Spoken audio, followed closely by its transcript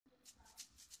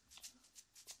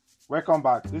Welcome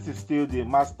back. This is still the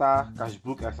Master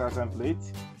Cashbook Excel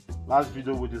Template. Last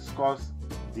video we discussed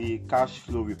the cash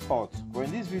flow report. But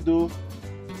in this video,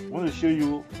 I want to show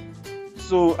you.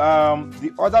 So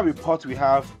the other report we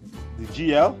have, the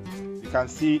GL. You can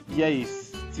see here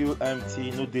is still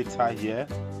empty, no data here.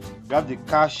 We have the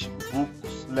Cashbook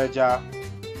Ledger.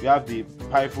 We have the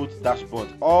Pivot Dashboard.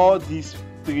 All these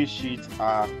three sheets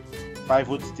are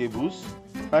pivot tables.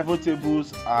 Pivot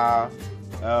tables are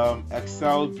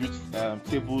Excel built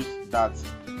tables that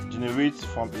generate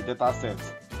from a data set.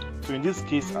 So in this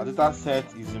case, our data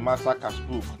set is the Master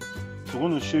Cashbook. So I'm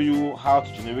going to show you how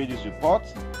to generate this report.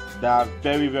 They are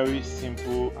very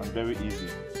simple and very easy.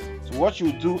 So what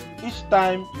you do each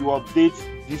time you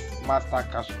update this Master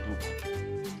Cashbook,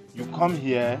 you come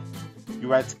here, you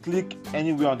right click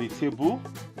anywhere on the table,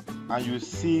 and you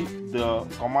see the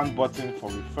command button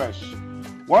for refresh.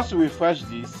 Once you refresh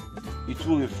this, it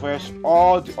will refresh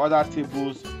all the other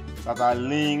tables that are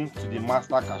linked to the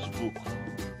Master Cashbook.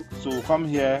 So we'll come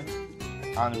here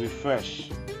and refresh.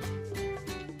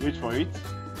 Wait for it.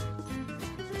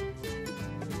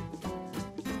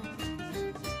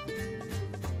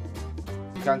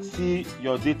 You can see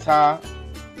your data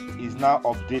is now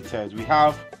updated. We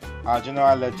have our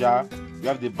general ledger, we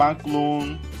have the bank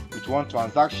loan with 1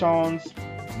 transactions,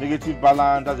 negative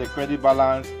balance, that's a credit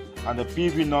balance, and the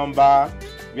PV number.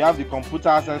 We have the computer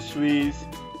accessories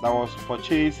that was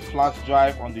purchased, flash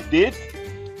drive on the date,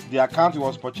 the account it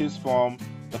was purchased from,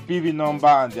 the PV number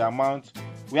and the amount.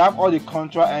 We have all the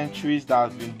contra entries that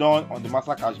have been done on the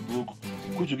Master Cashbook,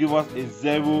 which will give us a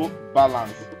zero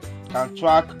balance. You can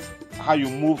track how you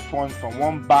move funds from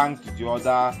one bank to the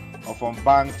other or from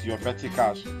bank to your petty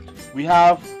cash. We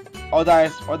have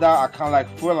other account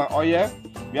like fuel and oil.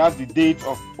 We have the date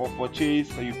of purchase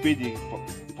that you pay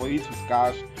for it with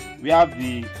cash. We have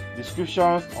the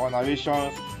descriptions or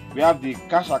narrations. We have the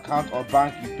cash account or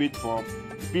bank you paid for,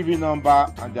 the PV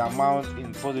number and the amount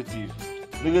in positive.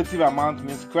 Negative amount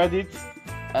means credit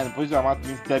and positive amount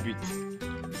means debit.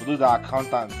 So those are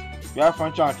accountants. We have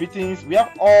furniture and fittings. We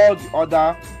have all the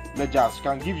other ledgers. You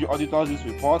can give your auditors this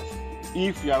report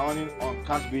if you are running on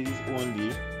cash basis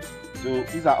only. So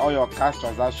these are all your cash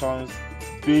transactions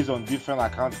based on different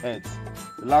account heads.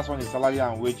 The last one is salary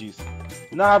and wages.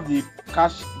 We now have the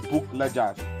Cashbook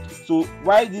Ledgers. So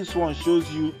why this one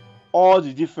shows you all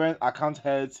the different account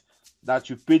heads that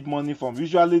you paid money from,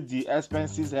 usually the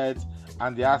expenses heads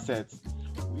and the assets.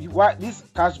 Why this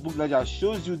Cashbook Ledger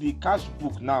shows you the cash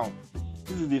book now.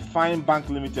 This is the Fine Bank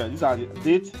Limited. These are the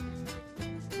date,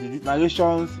 the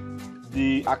narrations,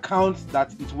 the account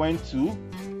that it went to,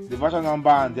 the version number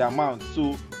and the amount.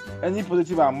 So any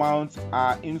positive amounts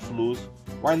are inflows,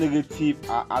 while negative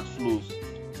are outflows.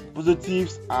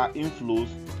 Positives are inflows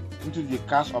into the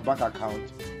cash or bank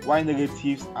account, while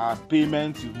negatives are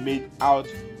payments you've made out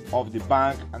of the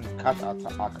bank and cash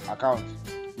account.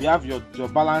 We have your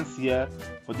balance here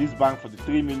for this bank for the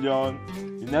 3 million.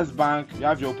 The next bank, you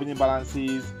have your opening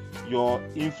balances, your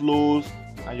inflows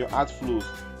and your outflows.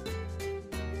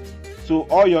 So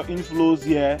all your inflows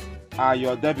here are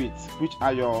your debits, which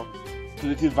are your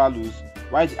positive values,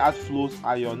 while the outflows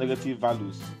are your negative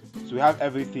values. So we have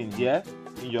everything here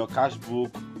in your cash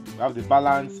book. We have the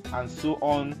balance and so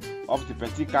on of the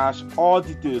petty cash, all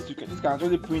details. You can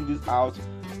actually print this out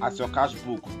as your cash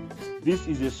book. This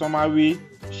is a summary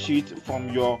sheet from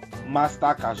your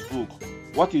Master Cashbook.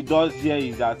 What it does here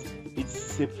is that it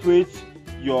separates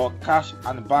your cash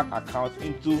and bank account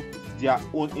into their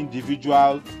own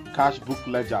individual Cashbook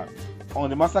ledger. On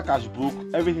the Master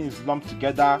Cashbook, everything is lumped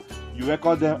together. You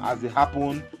record them as they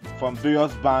happen from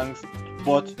various banks,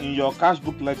 but in your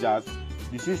Cashbook ledgers,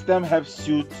 the system helps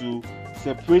you to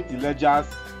separate the ledgers.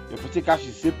 Your petty cash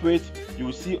is separate. You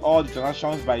will see all the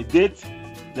transactions by date,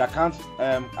 the account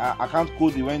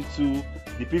code they went to,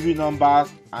 the PV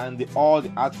numbers, and all the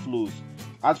outflows.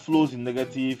 Outflows in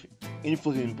negative,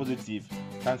 inflows in positive.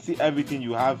 You can see everything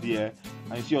you have here,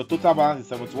 and you see your total balance is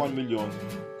 71 million,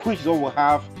 which is what we'll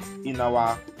have in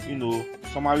our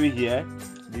summary here,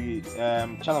 the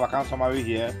chart of account summary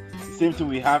here. The same thing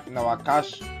we have in our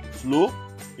cash flow.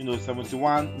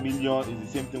 71 million is the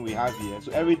same thing we have here.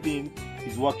 So everything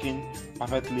is working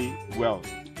perfectly well.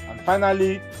 And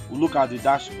finally, we look at the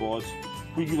dashboard,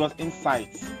 which gives us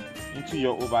insights into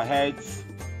your overheads,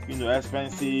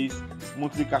 expenses,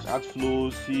 monthly cash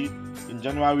outflows. See, in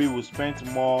January we spent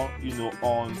more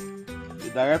on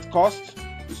the direct cost.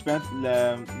 We spent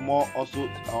more also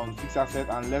on fixed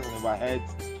assets and less on overheads.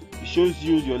 It shows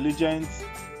you your legends,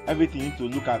 everything you need to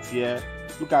look at here.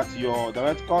 Look at your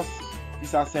direct costs,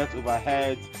 fixed assets,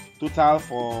 overhead, total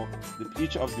for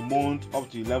each of the month up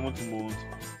to 11th month.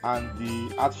 and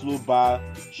the outflow bar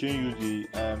showing you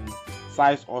the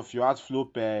size of your outflow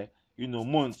per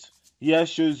month. Here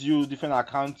shows you different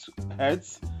account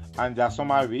heads and their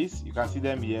summaries. You can see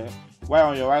them here. While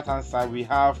on your right hand side we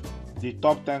have the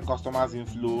top 10 customers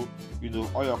inflow.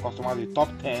 All your customers, the top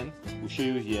 10 will show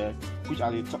you here, which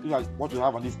are what you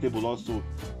have on this table also.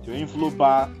 Your inflow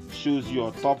bar shows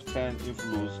your top 10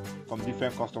 inflows from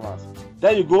different customers.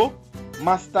 There you go.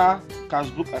 Master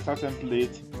Cashbook Excel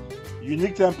Template.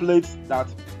 Unique template that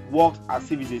works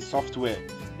as if it's a software.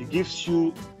 It gives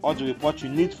you all the reports you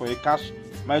need for a cash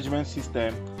management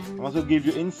system, and also give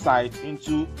you insight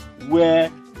into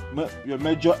where your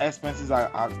major expenses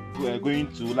are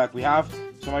going to. Like we have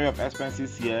summary of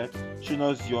expenses here, showing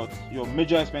us your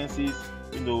major expenses,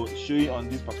 showing on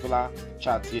this particular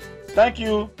chart here. Thank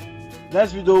you.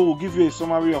 Next video will give you a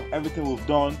summary of everything we've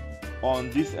done on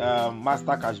this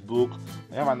Master Cashbook.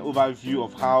 I have an overview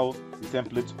of how the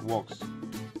template works.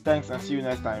 Thanks and see you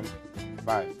next time.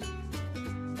 Bye.